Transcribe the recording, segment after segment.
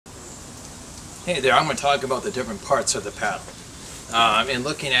Hey there, I'm going to talk about the different parts of the paddle. In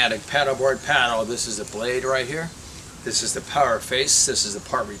looking at a paddleboard paddle, this is the blade right here. This is the power face. This is the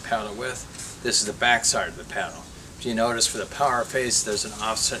part we paddle with. This is the back side of the paddle. If you notice for the power face, there's an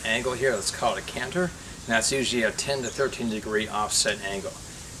offset angle here. That's called a canter. And that's usually a 10 to 13 degree offset angle.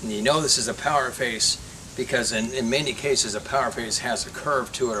 And you know this is a power face because in many cases a power face has a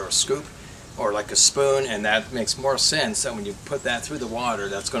curve to it or a scoop or like a spoon, and that makes more sense that when you put that through the water,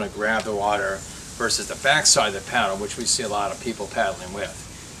 that's going to grab the water versus the back side of the paddle, which we see a lot of people paddling with.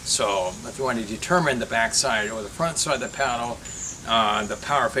 So if you want to determine the back side or the front side of the paddle, the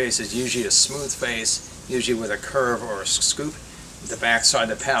power face is usually a smooth face, usually with a curve or a scoop. The back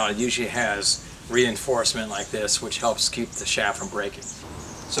side of the paddle usually has reinforcement like this, which helps keep the shaft from breaking.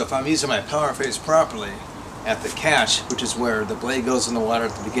 So if I'm using my power face properly, at the catch, which is where the blade goes in the water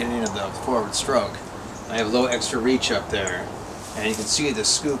at the beginning of the forward stroke, I have a little extra reach up there, and you can see the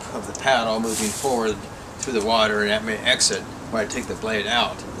scoop of the paddle moving forward through the water, and at my exit, where I take the blade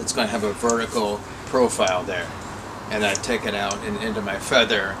out, it's going to have a vertical profile there, and I take it out and into my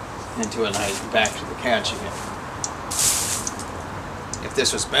feather, into a nice back to the catch again. If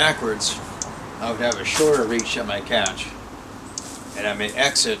this was backwards, I would have a shorter reach at my catch, and at my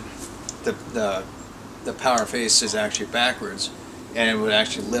exit, the power face is actually backwards, and it would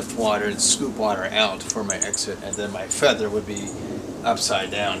actually lift water and scoop water out for my exit, and then my feather would be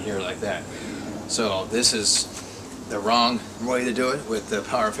upside down here like that. So this is the wrong way to do it with the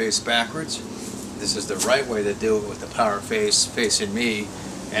power face backwards. This is the right way to do it with the power face facing me,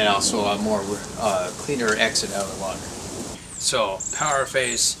 and also a more cleaner exit out of the water. So power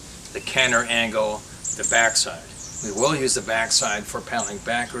face, the canter angle, the backside. We will use the backside for paddling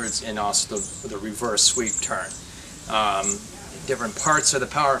backwards and also the reverse sweep turn. Different parts of the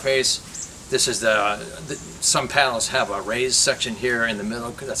power face. This is some paddles have a raised section here in the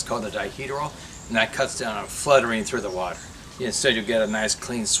middle, that's called the dihedral, and that cuts down on fluttering through the water. Instead you get a nice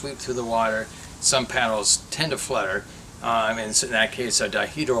clean sweep through the water. Some paddles tend to flutter, and so in that case a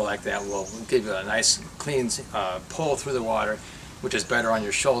dihedral like that will give you a nice clean pull through the water, which is better on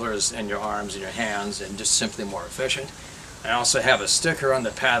your shoulders and your arms and your hands, and just simply more efficient. I also have a sticker on the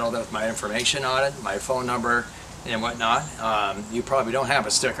paddle with my information on it, my phone number and whatnot. You probably don't have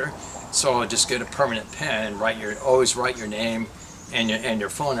a sticker, so just get a permanent pen and always write your name and your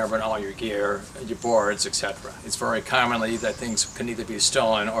phone number and all your gear, your boards, etc. It's very commonly that things can either be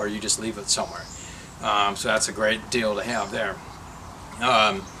stolen or you just leave it somewhere. So that's a great deal to have there.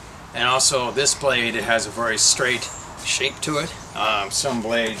 And also this blade, it has a very straight shape to it. Some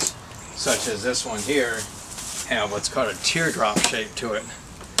blades, such as this one here, have what's called a teardrop shape to it,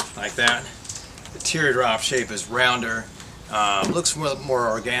 like that. The teardrop shape is rounder, looks more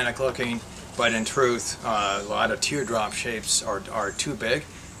organic looking, but in truth, a lot of teardrop shapes are too big,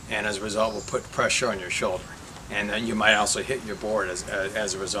 and as a result will put pressure on your shoulder. And then you might also hit your board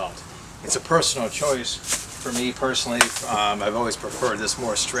as a result. It's a personal choice. For me personally, I've always preferred this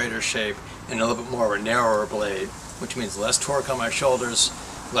more straighter shape and a little bit more of a narrower blade, which means less torque on my shoulders,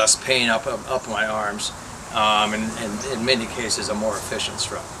 less pain up my arms, and in many cases a more efficient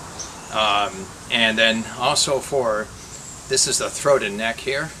stroke. And then also this is the throat and neck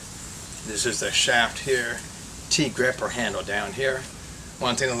here. This is the shaft here, T-grip or handle down here.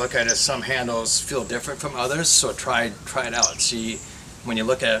 One thing to look at is some handles feel different from others, so try it out. See, when you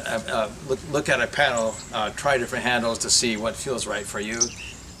look at a paddle, try different handles to see what feels right for you.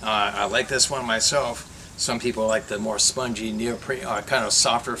 I like this one myself. Some people like the more spongy, neoprene, kind of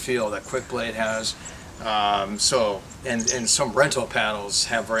softer feel that Quick Blade has. And some rental paddles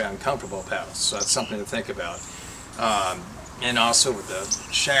have very uncomfortable paddles, so that's something to think about. And also with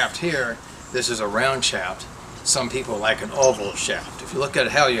the shaft here, this is a round shaft. Some people like an oval shaft. If you look at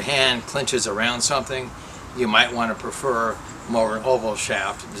how your hand clenches around something, you might want to prefer more an oval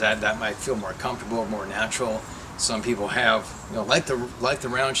shaft. That might feel more comfortable, more natural. Some people have, like the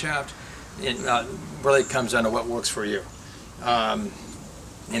round shaft. It really comes down to what works for you. And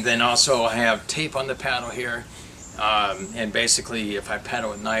then also I have tape on the paddle here, and basically if I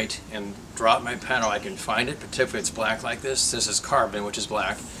paddle at night and drop my paddle I can find it, particularly if it's black like this. This is carbon, which is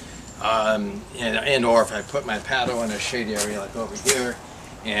black, and or if I put my paddle in a shady area like over here,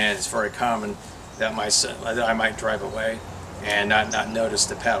 and it's very common that I might drive away and not notice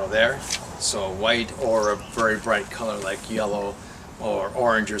the paddle there. So white or a very bright color like yellow or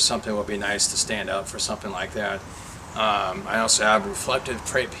orange or something will be nice to stand out for something like that. I also have reflective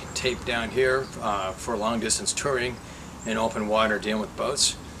tape down here for long distance touring in open water dealing with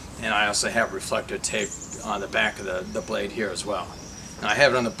boats, and I also have reflective tape on the back of the blade here as well. Now I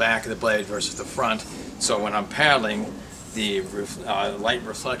have it on the back of the blade versus the front, so when I'm paddling, the light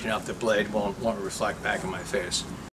reflection off the blade won't reflect back in my face.